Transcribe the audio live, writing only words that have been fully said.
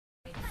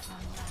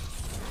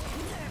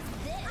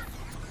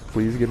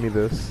Please give me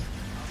this.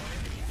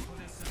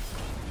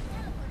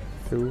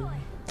 2.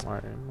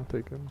 Alright, I'll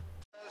take him.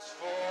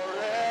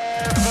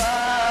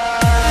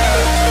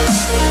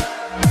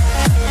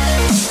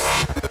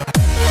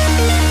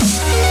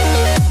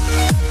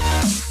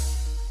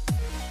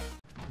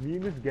 Me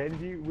and this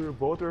Genji, we were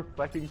both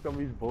reflecting some of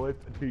these bullets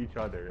to each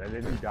other, and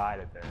then he died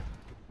at there.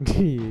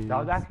 That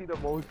was actually the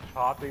most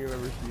chop thing I've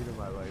ever seen in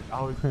my life.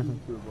 I was super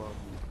bummed.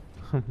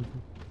 I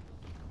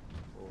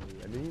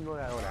didn't even know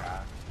that would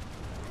happen.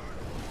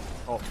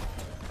 Oh.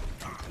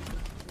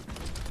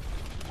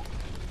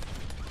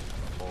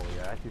 Oh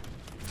yeah, that's just...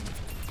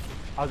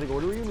 I was like,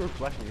 what are we even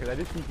reflecting? Because I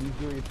just see he's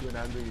doing it too and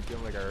I'm doing it too.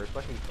 I'm like, are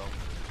reflecting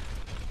something?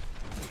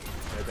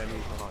 And then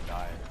he somehow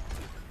died.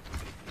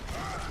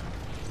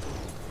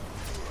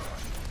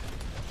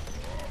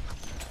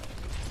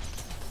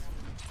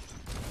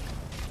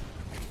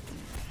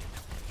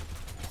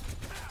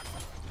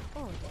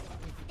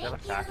 You have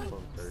a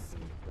saxophone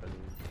person, then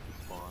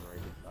spawn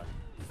right inside.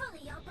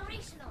 Fully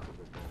operational.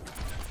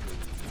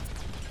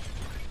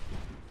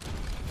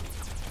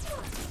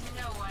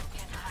 No one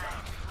can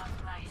hide from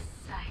my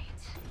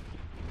sight.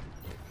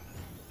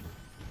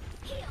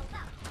 Heal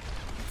up.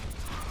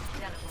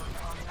 Teleport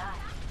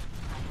online.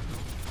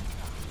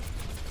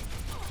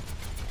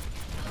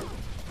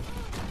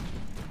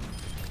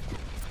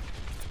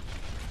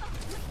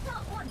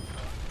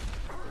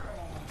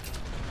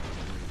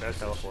 That's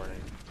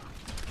teleporting.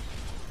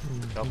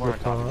 Up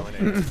top.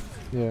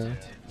 Yeah.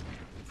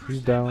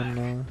 He's down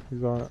now.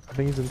 He's on. I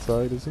think he's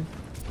inside, is he?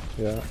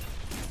 Yeah.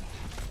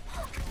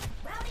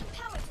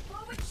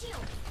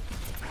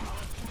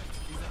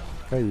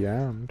 Hey,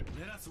 yammed.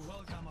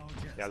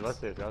 Yeah, let's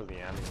say that was the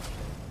yamming.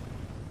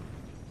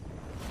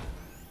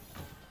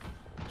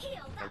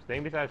 I'm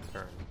staying besides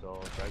turn, so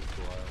that's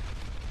too wild.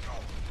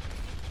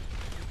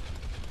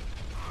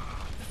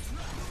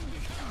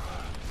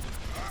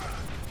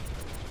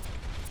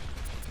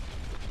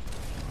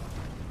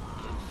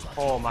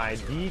 Oh my,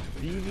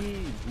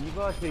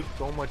 D.Va takes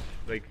so much,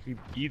 like, she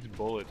eats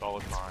bullets all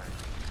the time.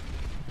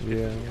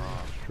 Yeah,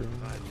 that's true.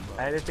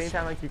 And at the same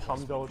time, like, she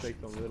comes out with, like,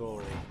 some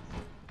little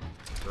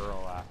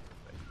girl ass.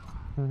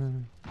 Like,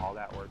 all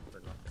that work for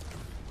nothing.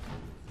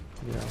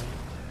 Yeah.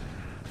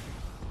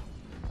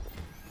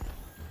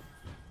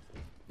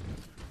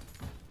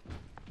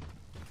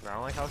 I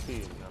don't like how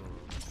she,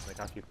 like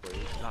how she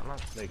plays. Not,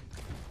 like,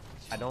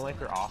 I don't like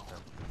her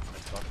offense.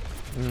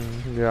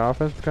 Yeah,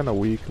 offense is kind of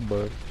weak,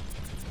 but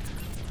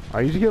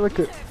I usually get, like,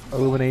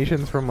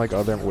 illuminations from, like,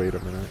 other. Wait a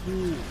minute.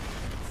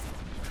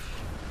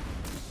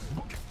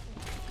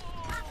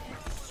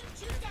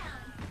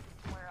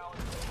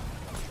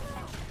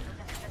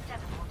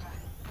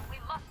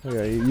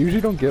 Yeah, you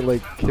usually don't get,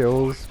 like,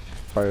 kills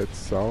by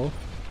itself.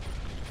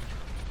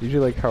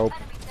 Usually, like, help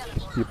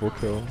people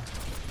kill.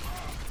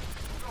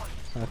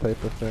 That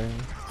type of thing.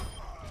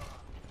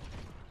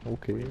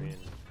 Okay. What do you mean?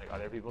 Like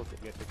other people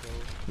get the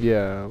kills?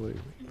 Yeah, like...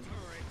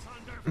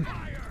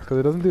 Because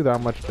it doesn't do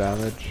that much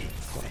damage.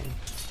 So.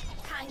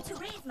 Time to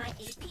raise my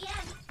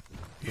APM.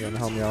 You wanna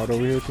help me out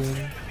over here, team?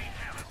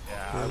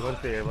 Yeah, I was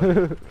there.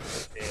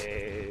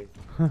 Hey.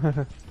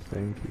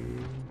 Thank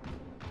you.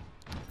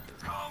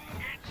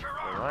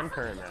 Run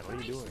turn, man. What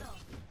are you doing?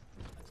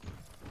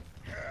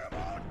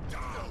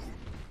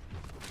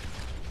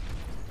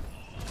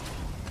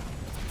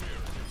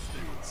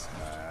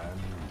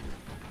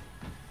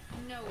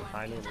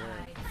 I know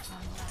where.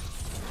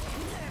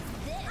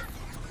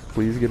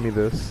 Please give me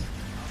this.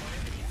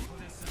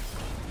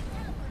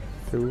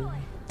 2.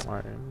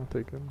 Alright, I'll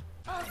take him.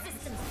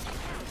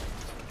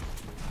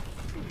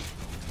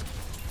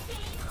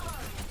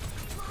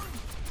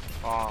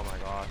 Oh my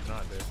gosh,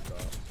 not this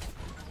stuff.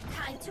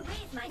 Time to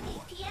raise my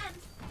APM.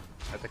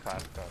 That's a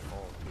class cut.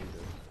 Oh,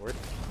 Jesus. Where's...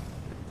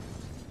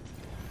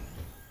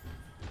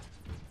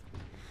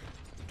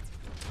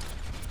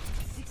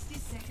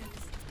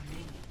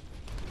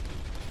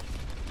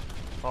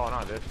 Oh,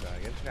 not this guy.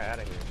 Get this guy out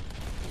of here.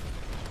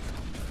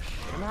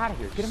 Get him out of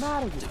here. Get him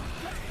out of here.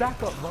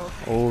 Back up, bro.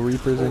 Oh,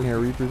 Reaper's in here.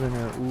 Reaper's in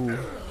here. Ooh.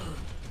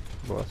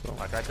 Bless him.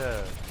 I tried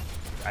to...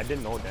 I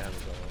didn't know damage,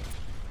 though.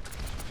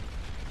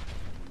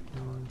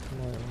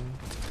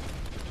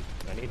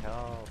 I need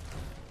help.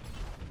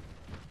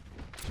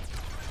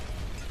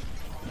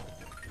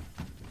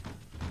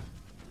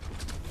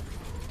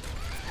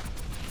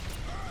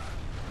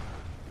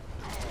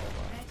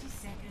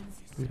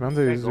 These men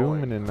are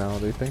zooming in now.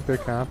 They think they're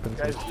camping.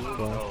 This guy's zooming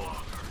low.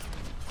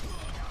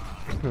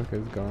 Okay,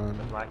 he's gone.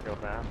 That's my kill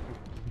fast.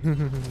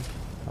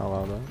 I'll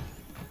allow that.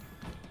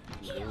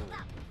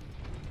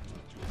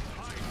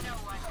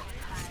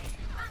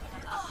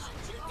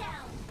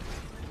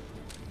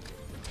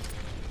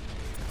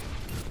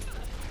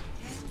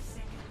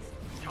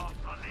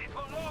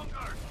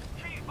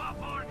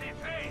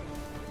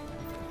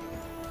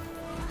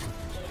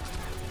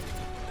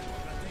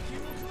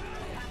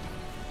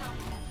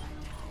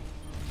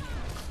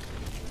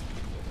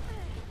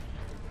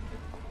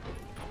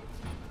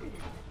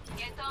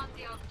 Get on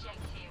the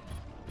objective.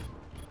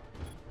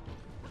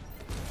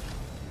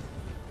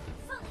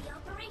 Fully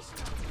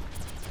operational.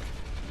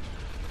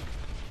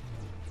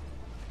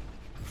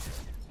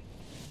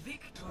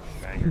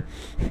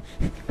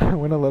 I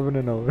went 11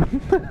 and 0.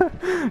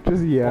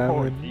 Just Oh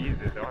yamming.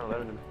 Jesus, I went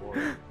 11 and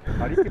 4.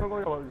 How do you keep on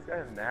going about this guy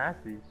is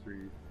nasty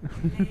streak?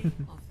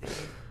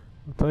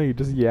 I'm telling you,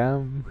 just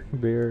yam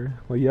there.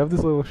 Like you have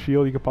this little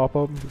shield you can pop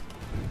up.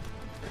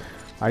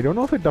 I don't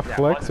know if it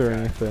deflects or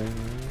anything.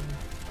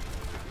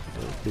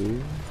 Okay.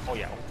 Oh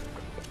yeah.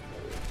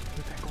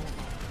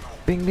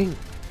 Bing bing.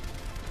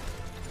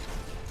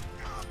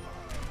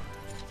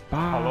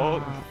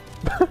 Hello?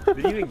 Did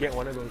you even get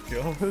one of those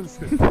kills?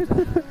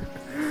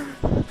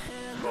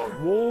 Oh,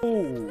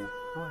 whoa!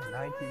 Oh,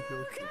 19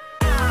 kills.